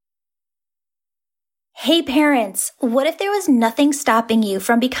Hey parents, what if there was nothing stopping you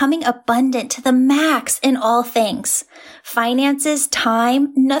from becoming abundant to the max in all things? Finances,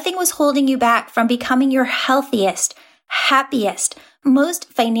 time, nothing was holding you back from becoming your healthiest, happiest,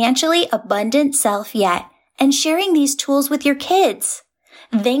 most financially abundant self yet, and sharing these tools with your kids.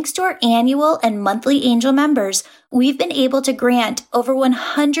 Thanks to our annual and monthly Angel members, we've been able to grant over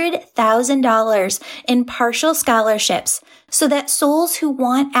 $100,000 in partial scholarships so that souls who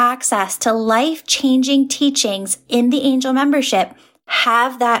want access to life-changing teachings in the Angel membership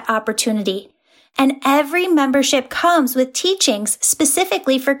have that opportunity. And every membership comes with teachings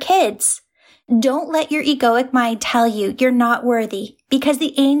specifically for kids. Don't let your egoic mind tell you you're not worthy, because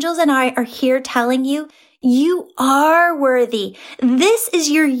the angels and I are here telling you you are worthy. This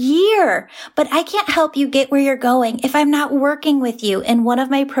is your year, but I can't help you get where you're going if I'm not working with you in one of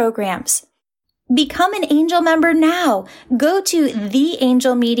my programs. Become an Angel member now. Go to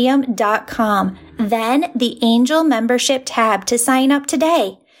theangelmedium.com, then the Angel membership tab to sign up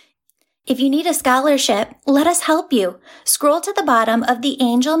today. If you need a scholarship, let us help you. Scroll to the bottom of the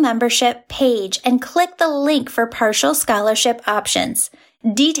Angel membership page and click the link for partial scholarship options.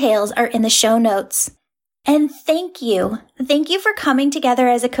 Details are in the show notes. And thank you. Thank you for coming together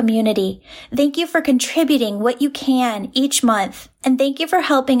as a community. Thank you for contributing what you can each month. And thank you for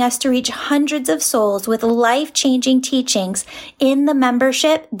helping us to reach hundreds of souls with life-changing teachings in the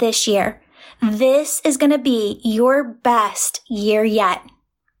membership this year. This is going to be your best year yet.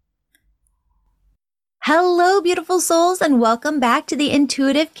 Hello, beautiful souls, and welcome back to the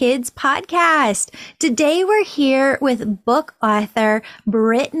Intuitive Kids podcast. Today we're here with book author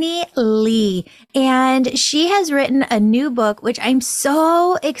Brittany Lee, and she has written a new book, which I'm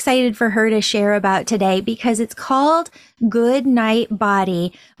so excited for her to share about today because it's called Good Night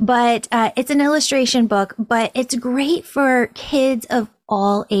Body, but it's an illustration book, but it's great for kids of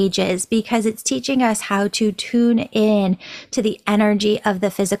all ages because it's teaching us how to tune in to the energy of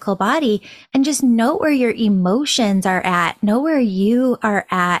the physical body and just know where your emotions are at, know where you are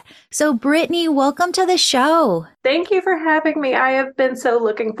at. So Brittany, welcome to the show. Thank you for having me. I have been so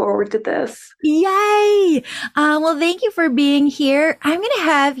looking forward to this. Yay! Well, thank you for being here. I'm going to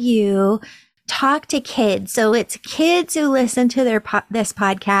have you talk to kids. So it's kids who listen to this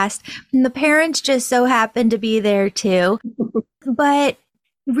podcast, and the parents just so happen to be there too. But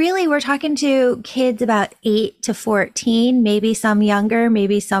really, we're talking to kids about 8 to 14, maybe some younger,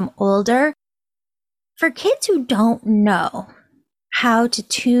 maybe some older. For kids who don't know how to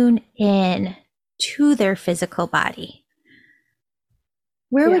tune in to their physical body,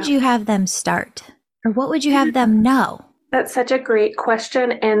 where would you have them start? Or what would you have them know? That's such a great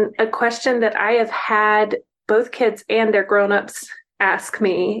question, and a question that I have had both kids and their grown-ups ask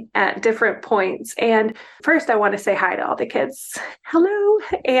me at different points. And first, I want to say hi to all the kids. Hello.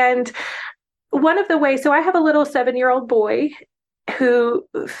 And one of the ways, so I have a little 7-year-old boy who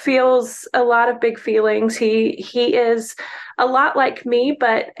feels a lot of big feelings. He is a lot like me,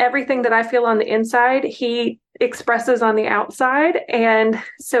 but everything that I feel on the inside, he expresses on the outside. And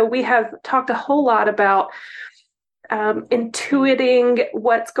so we have talked a whole lot about intuiting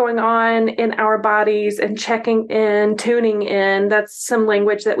what's going on in our bodies and checking in, tuning in. That's some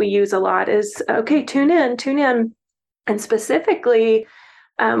language that we use a lot is, okay, tune in. And specifically,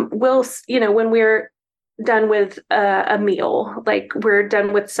 when we're done with a meal, like we're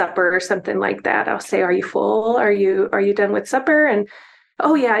done with supper or something like that, I'll say, are you full? Are you done with supper? And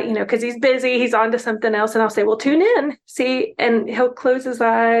oh yeah, because he's busy, he's on to something else. And I'll say, well, tune in, see, and he'll close his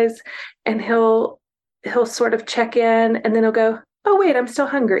eyes and he'll sort of check in, and then he'll go, oh, wait, I'm still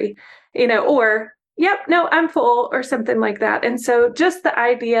hungry, or, yep, no, I'm full, or something like that. And so just the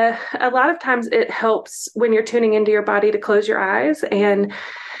idea, a lot of times it helps when you're tuning into your body to close your eyes and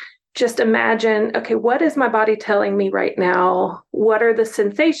just imagine, okay, what is my body telling me right now? What are the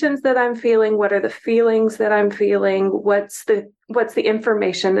sensations that I'm feeling? What are the feelings that I'm feeling? What's the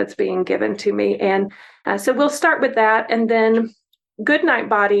information that's being given to me? And so we'll start with that. And then Good Night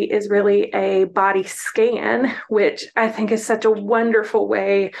Body is really a body scan, which I think is such a wonderful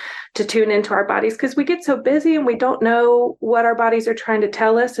way to tune into our bodies because we get so busy and we don't know what our bodies are trying to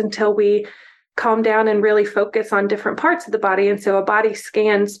tell us until we calm down and really focus on different parts of the body. And so a body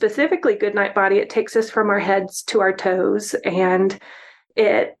scan, specifically Good Night Body, it takes us from our heads to our toes, and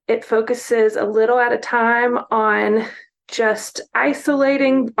it focuses a little at a time on just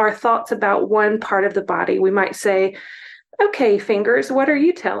isolating our thoughts about one part of the body. We might say, okay, fingers, what are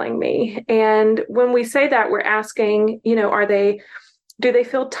you telling me? And when we say that, we're asking, do they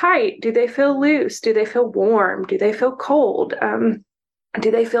feel tight? Do they feel loose? Do they feel warm? Do they feel cold? Do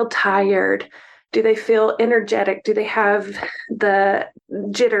they feel tired? Do they feel energetic? Do they have the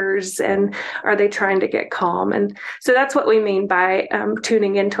jitters? And are they trying to get calm? And so that's what we mean by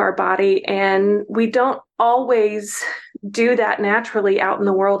tuning into our body. And we don't always do that naturally out in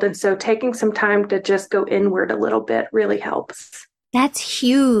the world. And so taking some time to just go inward a little bit really helps. That's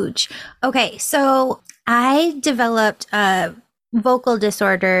huge. Okay, so I developed a vocal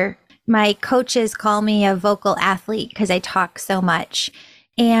disorder. My coaches call me a vocal athlete because I talk so much.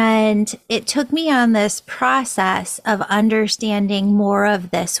 And it took me on this process of understanding more of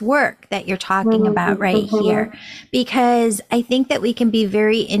this work that you're talking about right here, because I think that we can be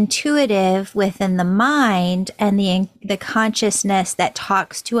very intuitive within the mind and the consciousness that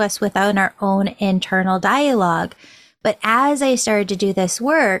talks to us without our own internal dialogue. But as I started to do this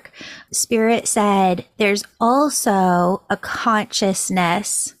work, Spirit said, there's also a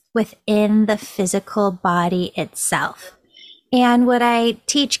consciousness within the physical body itself. And what I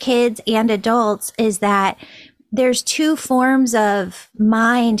teach kids and adults is that there's two forms of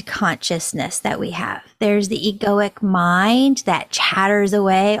mind consciousness that we have. There's the egoic mind that chatters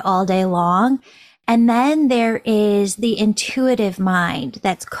away all day long. And then there is the intuitive mind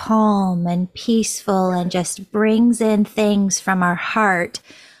that's calm and peaceful and just brings in things from our heart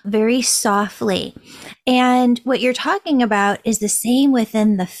very softly. And what you're talking about is the same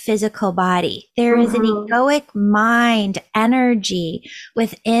within the physical body. There is an egoic mind energy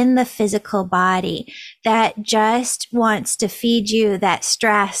within the physical body that just wants to feed you that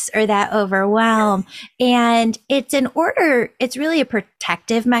stress or that overwhelm. And it's really a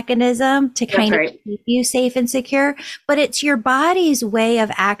protective mechanism to kind of keep you safe and secure, but it's your body's way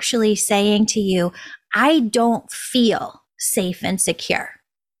of actually saying to you, I don't feel safe and secure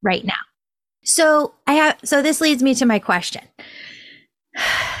right now. So this leads me to my question.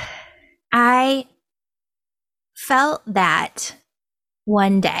 I felt that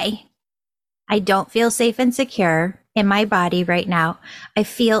one day I don't feel safe and secure in my body right now. I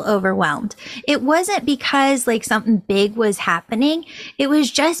feel overwhelmed. It wasn't because like something big was happening. It was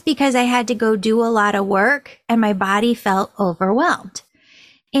just because I had to go do a lot of work and my body felt overwhelmed.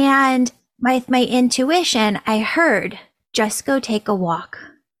 And with my intuition, I heard, just go take a walk.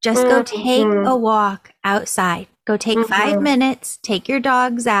 Just go take a walk outside. Go take 5 minutes, take your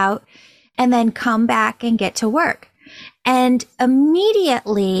dogs out, and then come back and get to work. And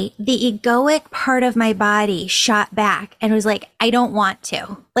immediately the egoic part of my body shot back and was like, I don't want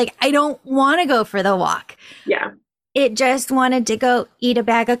to. Like, I don't want to go for the walk. Yeah. It just wanted to go eat a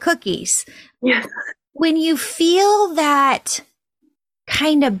bag of cookies. Yeah. When you feel that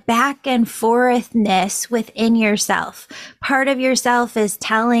kind of back and forthness within yourself, part of yourself is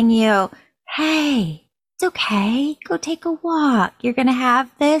telling you, hey, it's okay. Go take a walk. You're going to have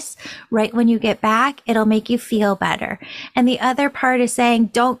this right when you get back. It'll make you feel better. And the other part is saying,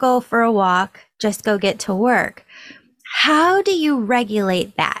 don't go for a walk. Just go get to work. How do you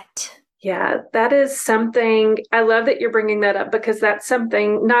regulate that? Yeah, that is something. I love that you're bringing that up, because that's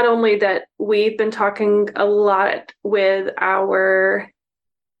something not only that we've been talking a lot with our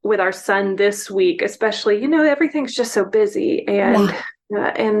son this week, especially, everything's just so busy and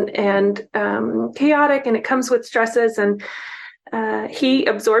chaotic, and it comes with stresses, and he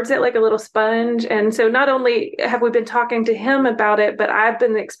absorbs it like a little sponge. And so not only have we been talking to him about it, but I've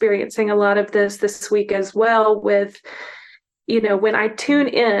been experiencing a lot of this week as well with, when I tune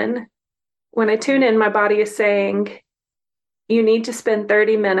in, my body is saying, you need to spend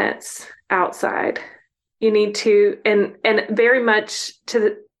 30 minutes outside. You need to, and very much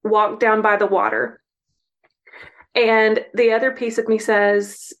to walk down by the water. And the other piece of me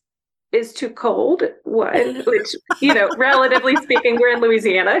says, is too cold, one, which, relatively speaking, we're in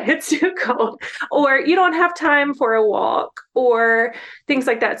Louisiana, it's too cold, or you don't have time for a walk, or things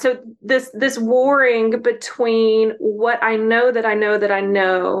like that. So this warring between what I know that I know that I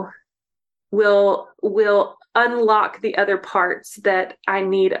know will unlock the other parts that I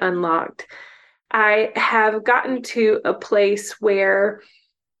need unlocked. I have gotten to a place where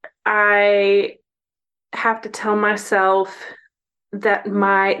I have to tell myself that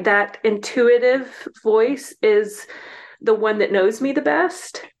that intuitive voice is the one that knows me the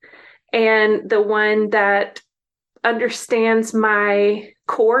best, and the one that understands my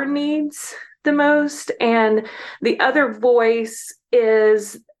core needs the most. And the other voice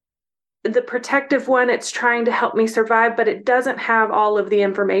is the protective one. It's trying to help me survive, but it doesn't have all of the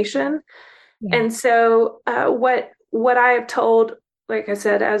information. Yeah. And so what I have told, like I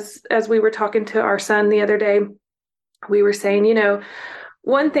said, as we were talking to our son the other day, we were saying,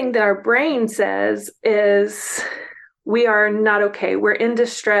 one thing that our brain says is we are not okay. We're in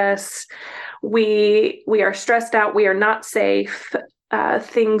distress. We are stressed out. We are not safe.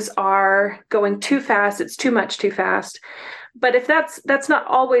 things are going too fast, it's too much too fast. But if that's not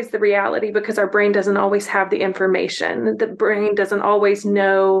always the reality, because our brain doesn't always have the information. The brain doesn't always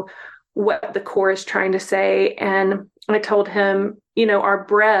know what the core is trying to say. And I told him, our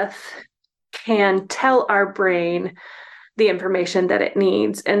breath can tell our brain the information that it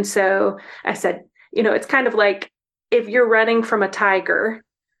needs. And so I said, it's kind of like if you're running from a tiger,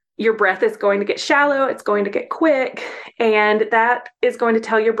 your breath is going to get shallow, it's going to get quick, and that is going to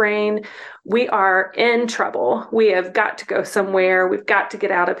tell your brain, we are in trouble. We have got to go somewhere. We've got to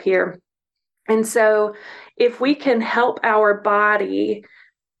get out of here. And so if we can help our body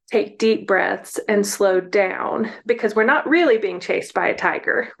take deep breaths and slow down, because we're not really being chased by a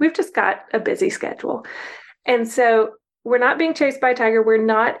tiger. We've just got a busy schedule. And so we're not being chased by a tiger. We're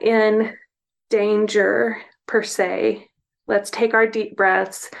not in danger per se. Let's take our deep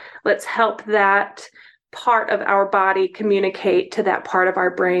breaths. Let's help that part of our body communicate to that part of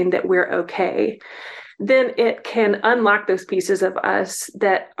our brain that we're okay. Then it can unlock those pieces of us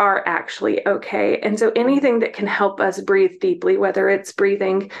that are actually okay. And so anything that can help us breathe deeply, whether it's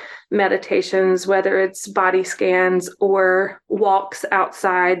breathing meditations, whether it's body scans or walks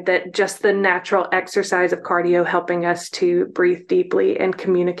outside, that just the natural exercise of cardio helping us to breathe deeply and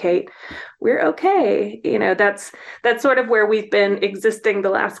communicate, we're okay. That's sort of where we've been existing the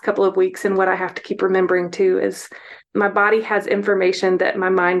last couple of weeks. And what I have to keep remembering too is my body has information that my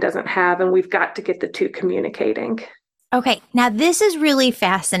mind doesn't have, and we've got to get the two communicating. Okay, now this is really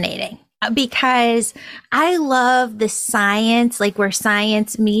fascinating because I love the science, like where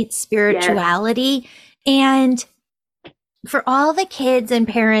science meets spirituality. Yes. And for all the kids and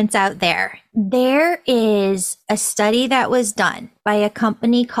parents out there, there is a study that was done by a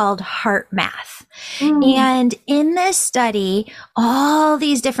company called HeartMath. And in this study, all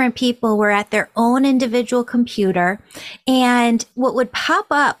these different people were at their own individual computer. And what would pop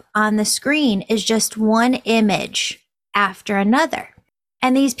up on the screen is just one image after another.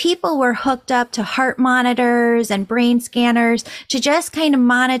 And these people were hooked up to heart monitors and brain scanners to just kind of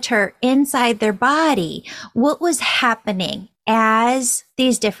monitor inside their body what was happening as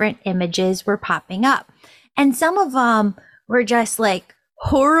these different images were popping up. And some of them were just like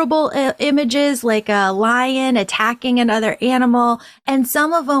horrible images, like a lion attacking another animal. And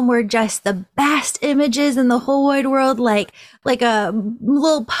some of them were just the best images in the whole wide world, like a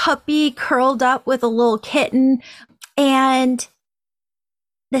little puppy curled up with a little kitten. And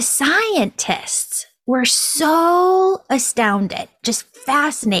the scientists were so astounded, just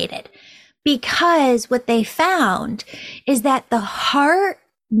fascinated, because what they found is that the heart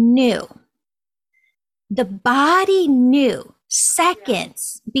knew, the body knew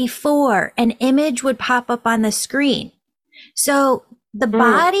seconds before an image would pop up on the screen. So the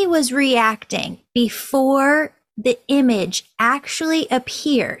body was reacting before the image actually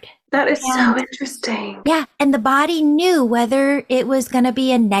appeared. That is so interesting. Yeah. And the body knew whether it was going to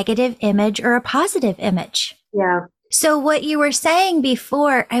be a negative image or a positive image. Yeah. So what you were saying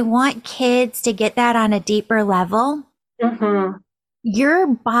before, I want kids to get that on a deeper level. Mm-hmm. Your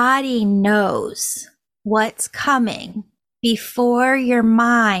body knows what's coming before your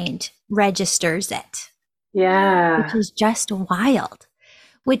mind registers it. Yeah. Which is just wild,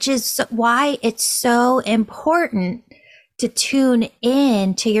 which is why it's so important to tune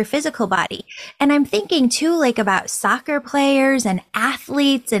in to your physical body. And I'm thinking too, like about soccer players and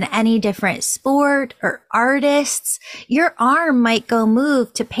athletes in any different sport or artists. Your arm might go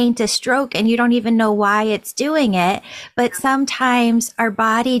move to paint a stroke and you don't even know why it's doing it. But sometimes our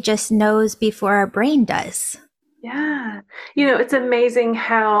body just knows before our brain does. Yeah. It's amazing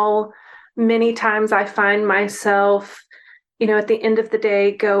how many times I find myself, at the end of the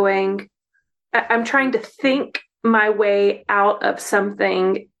day going, I'm trying to think my way out of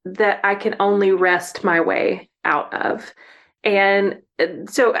something that I can only rest my way out of. And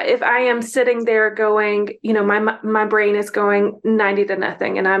so if I am sitting there going, my brain is going 90 to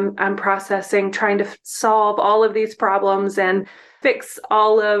nothing, and I'm processing, trying to solve all of these problems and fix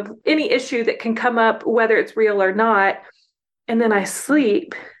all of any issue that can come up, whether it's real or not. And then I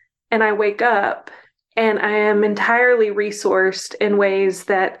sleep and I wake up and I am entirely resourced in ways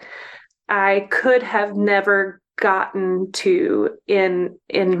that I could have never gotten to in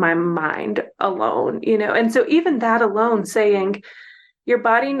my mind alone, and so even that alone, saying your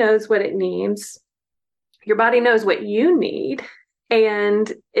body knows what it needs, your body knows what you need,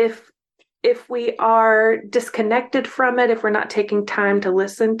 and if we are disconnected from it, if we're not taking time to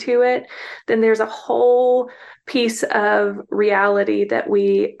listen to it, then there's a whole piece of reality that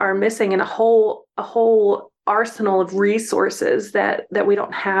we are missing, and a whole arsenal of resources that we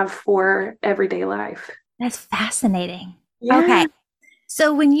don't have for everyday life. That's fascinating. Yeah. Okay.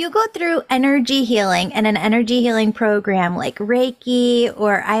 So when you go through energy healing and an energy healing program like Reiki,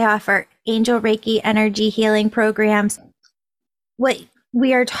 or I offer Angel Reiki energy healing programs, what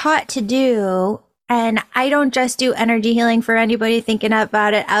we are taught to do, and I don't just do energy healing for anybody thinking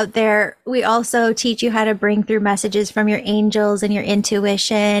about it out there. We also teach you how to bring through messages from your angels and your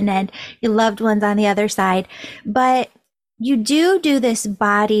intuition and your loved ones on the other side. But you do this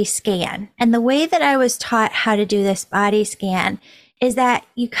body scan. And the way that I was taught how to do this body scan is that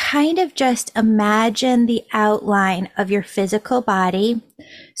you kind of just imagine the outline of your physical body.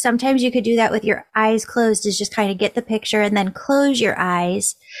 Sometimes you could do that with your eyes closed, is just kind of get the picture and then close your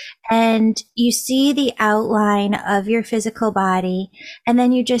eyes. And you see the outline of your physical body. And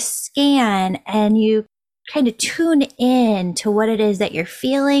then you just scan and you kind of tune in to what it is that you're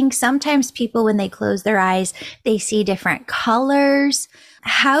feeling. Sometimes people, when they close their eyes, they see different colors.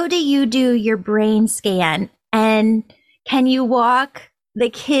 How do you do your brain scan? And can you walk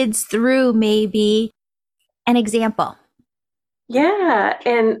the kids through maybe an example? Yeah.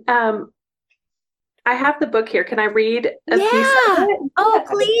 And I have the book here. Can I read a piece of it? Oh,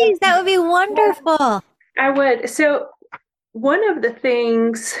 please. That would be wonderful. I would. So one of the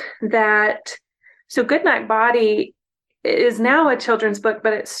things so Goodnight Body is now a children's book,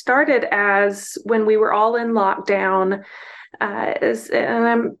 but it started as when we were all in lockdown, and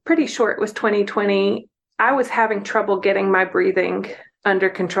I'm pretty sure it was 2020. I was having trouble getting my breathing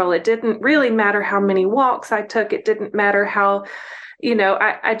under control. It didn't really matter how many walks I took. It didn't matter how,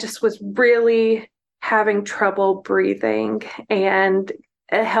 I just was really having trouble breathing and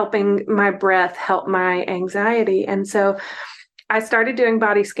helping my breath help my anxiety. And so I started doing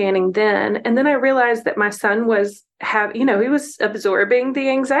body scanning then. And then I realized that my son was he was absorbing the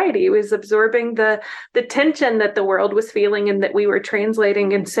anxiety. He was absorbing the tension that the world was feeling and that we were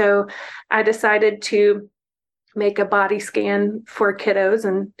translating. And so I decided to make a body scan for kiddos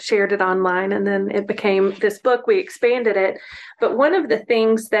and shared it online. And then it became this book. We expanded it. But one of the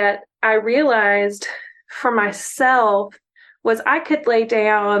things that I realized for myself was I could lay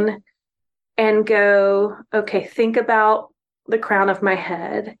down and go, okay, think about the crown of my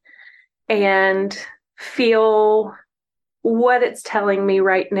head and feel what it's telling me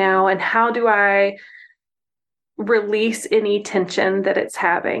right now, and how do I release any tension that it's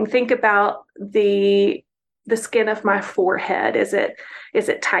having. Think about the skin of my forehead. Is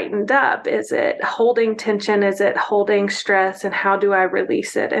it tightened up? Is it holding tension? Is it holding stress? And how do I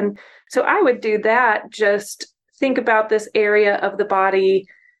release it? And so I would do that. Just think about this area of the body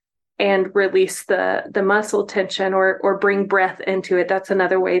and release the muscle tension, or bring breath into it. That's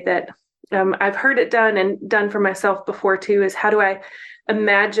another way that I've heard it done and done for myself before too, is how do I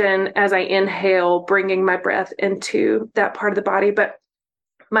imagine as I inhale, bringing my breath into that part of the body. But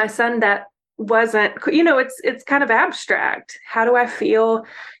my son, that wasn't, it's kind of abstract. How do I feel?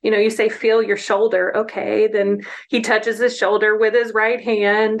 You say, feel your shoulder. Okay. Then he touches his shoulder with his right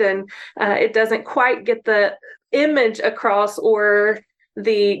hand, and it doesn't quite get the image across or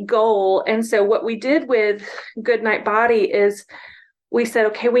the goal. And so what we did with Goodnight Body is we said,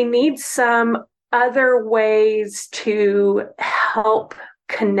 okay, we need some other ways to help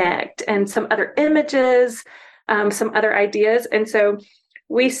connect, and some other images, some other ideas. And so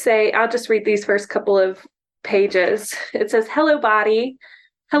we say, I'll just read these first couple of pages. It says, hello, body.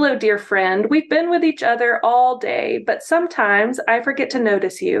 Hello, dear friend. We've been with each other all day, but sometimes I forget to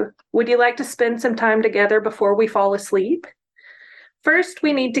notice you. Would you like to spend some time together before we fall asleep? First,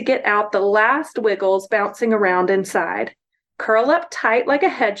 we need to get out the last wiggles bouncing around inside. Curl up tight like a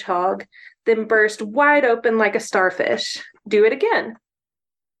hedgehog, then burst wide open like a starfish. Do it again.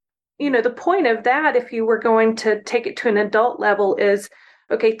 The point of that, if you were going to take it to an adult level, is,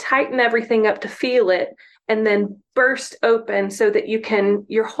 okay, tighten everything up to feel it, and then burst open so that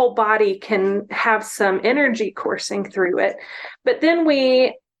your whole body can have some energy coursing through it. But then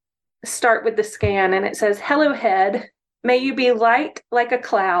we start with the scan, and it says, hello, head. May you be light like a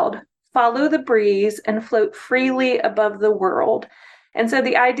cloud. Follow the breeze and float freely above the world. And so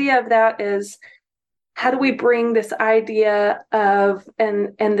the idea of that is, how do we bring this idea of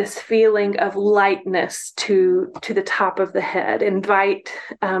and this feeling of lightness to the top of the head? Invite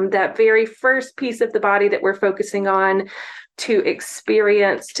that very first piece of the body that we're focusing on to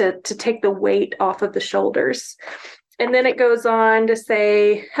experience, to take the weight off of the shoulders. And then it goes on to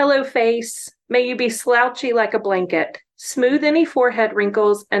say, hello, face. May you be slouchy like a blanket. Smooth any forehead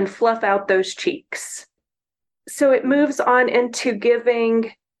wrinkles and fluff out those cheeks. So it moves on into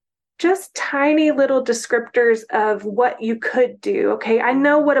giving just tiny little descriptors of what you could do. Okay, I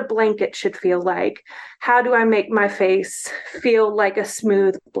know what a blanket should feel like. How do I make my face feel like a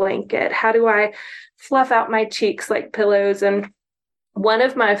smooth blanket? How do I fluff out my cheeks like pillows? And one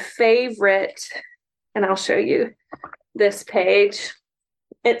of my favorite, and I'll show you this page.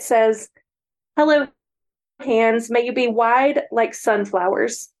 It says, "Hello, hands. May you be wide like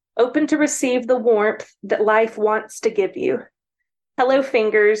sunflowers, open to receive the warmth that life wants to give you. Hello,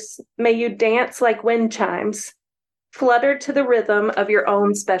 fingers. May you dance like wind chimes, flutter to the rhythm of your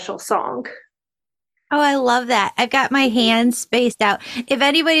own special song." Oh, I love that. I've got my hands spaced out. If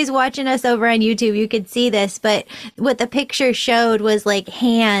anybody's watching us over on YouTube, you could see this, but what the picture showed was like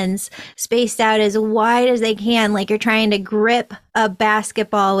hands spaced out as wide as they can, like you're trying to grip a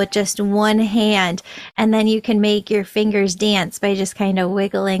basketball with just one hand. And then you can make your fingers dance by just kind of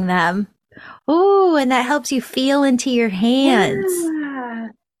wiggling them. Ooh, and that helps you feel into your hands.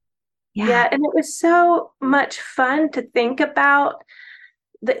 Yeah, and it was so much fun to think about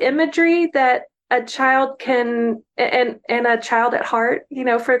the imagery that a child can, and a child at heart,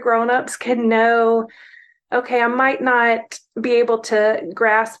 for grownups can know, okay, I might not be able to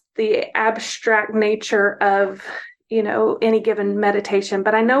grasp the abstract nature of, any given meditation,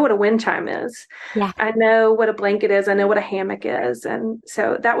 but I know what a wind chime is. Yeah. I know what a blanket is. I know what a hammock is. And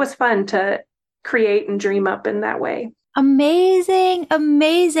so that was fun to create and dream up in that way. Amazing.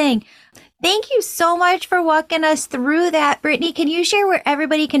 Amazing. Thank you so much for walking us through that. Brittany, can you share where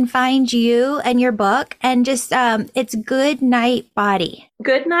everybody can find you and your book? And just, it's Good Night Body.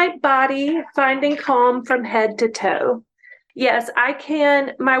 Good Night Body, Finding Calm from Head to Toe. Yes, I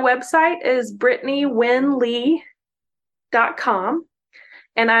can. My website is BrittanyWynLee.com.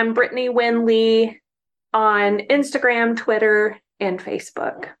 And I'm Brittany Wynn Lee on Instagram, Twitter, and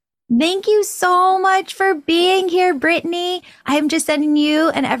Facebook. Thank you so much for being here, Brittany. I'm just sending you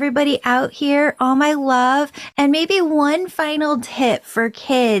and everybody out here all my love, and maybe one final tip for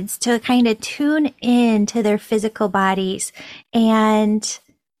kids to kind of tune in to their physical bodies. And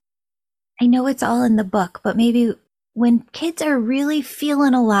I know it's all in the book, but maybe when kids are really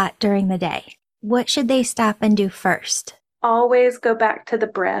feeling a lot during the day, what should they stop and do first? Always go back to the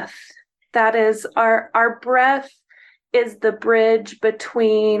breath. That is our breath is the bridge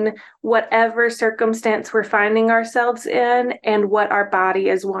between whatever circumstance we're finding ourselves in and what our body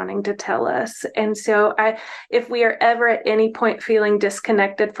is wanting to tell us. And so if we are ever at any point feeling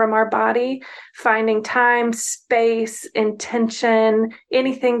disconnected from our body, finding time, space, intention,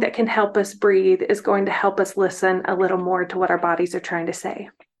 anything that can help us breathe is going to help us listen a little more to what our bodies are trying to say.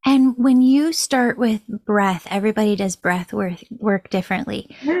 And when you start with breath, everybody does breath work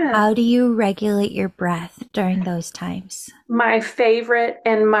differently. Yeah. How do you regulate your breath during those times? My favorite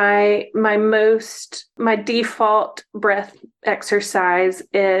and my default breath exercise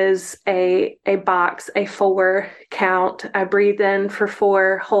is a box, a 4 count. I breathe in for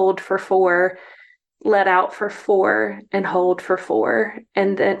 4, hold for 4, let out for 4, and hold for 4,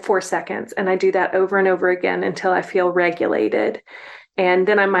 and then 4 seconds. And I do that over and over again until I feel regulated. And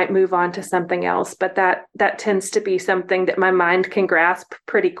then I might move on to something else. But that tends to be something that my mind can grasp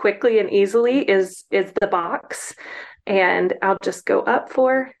pretty quickly and easily is the box. And I'll just go up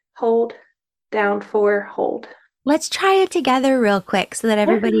 4, hold, down 4, hold. Let's try it together real quick so that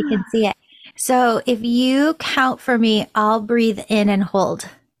everybody can see it. So if you count for me, I'll breathe in and hold.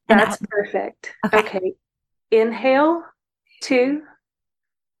 That's perfect. Okay. Inhale, 2,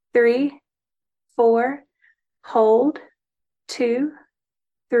 3, 4, hold, 2,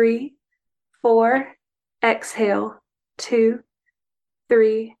 3, 4, exhale, 2,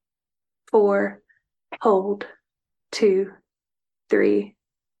 3, 4, hold, 2, 3,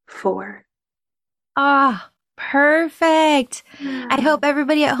 4. Ah, perfect. I hope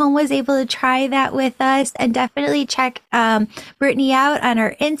everybody at home was able to try that with us, and definitely check Brittany out on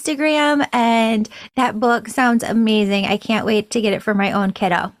her Instagram. And that book sounds amazing. I can't wait to get it for my own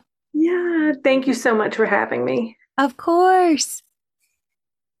kiddo. Yeah. Thank you so much for having me. Of course.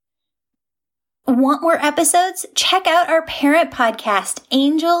 Want more episodes? Check out our parent podcast,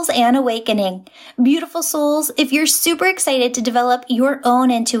 Angels and Awakening. Beautiful souls, if you're super excited to develop your own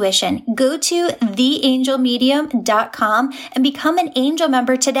intuition, go to theangelmedium.com and become an angel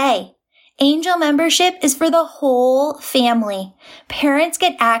member today. Angel membership is for the whole family. Parents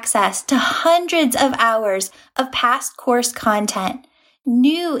get access to hundreds of hours of past course content,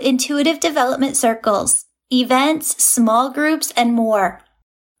 new intuitive development circles, events, small groups, and more.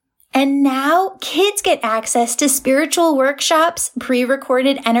 And now kids get access to spiritual workshops,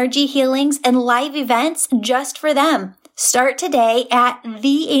 pre-recorded energy healings, and live events just for them. Start today at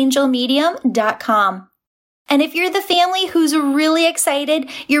theangelmedium.com. And if you're the family who's really excited,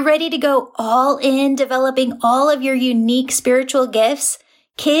 you're ready to go all in developing all of your unique spiritual gifts,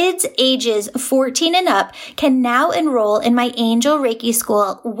 kids ages 14 and up can now enroll in my Angel Reiki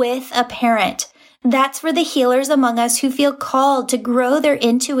School with a parent. That's for the healers among us who feel called to grow their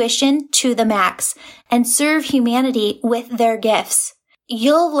intuition to the max and serve humanity with their gifts.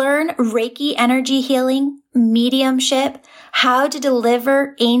 You'll learn Reiki energy healing, mediumship, how to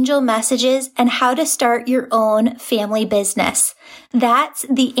deliver angel messages, and how to start your own family business. That's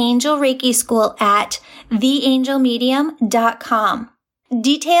the Angel Reiki School at theangelmedium.com.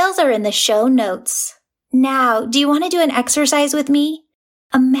 Details are in the show notes. Now, do you want to do an exercise with me?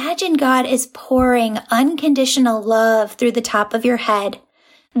 Imagine God is pouring unconditional love through the top of your head.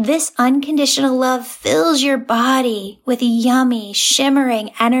 This unconditional love fills your body with yummy,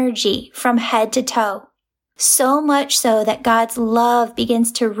 shimmering energy from head to toe. So much so that God's love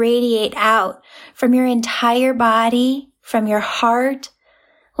begins to radiate out from your entire body, from your heart,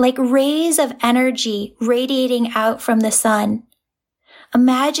 like rays of energy radiating out from the sun.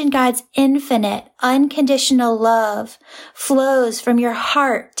 Imagine God's infinite, unconditional love flows from your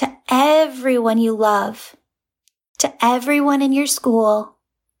heart to everyone you love, to everyone in your school,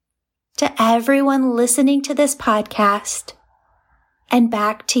 to everyone listening to this podcast, and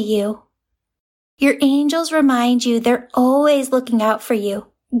back to you. Your angels remind you they're always looking out for you,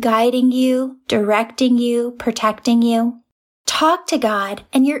 guiding you, directing you, protecting you. Talk to God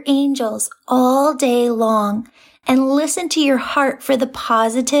and your angels all day long and listen to your heart for the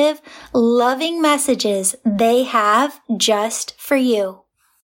positive, loving messages they have just for you.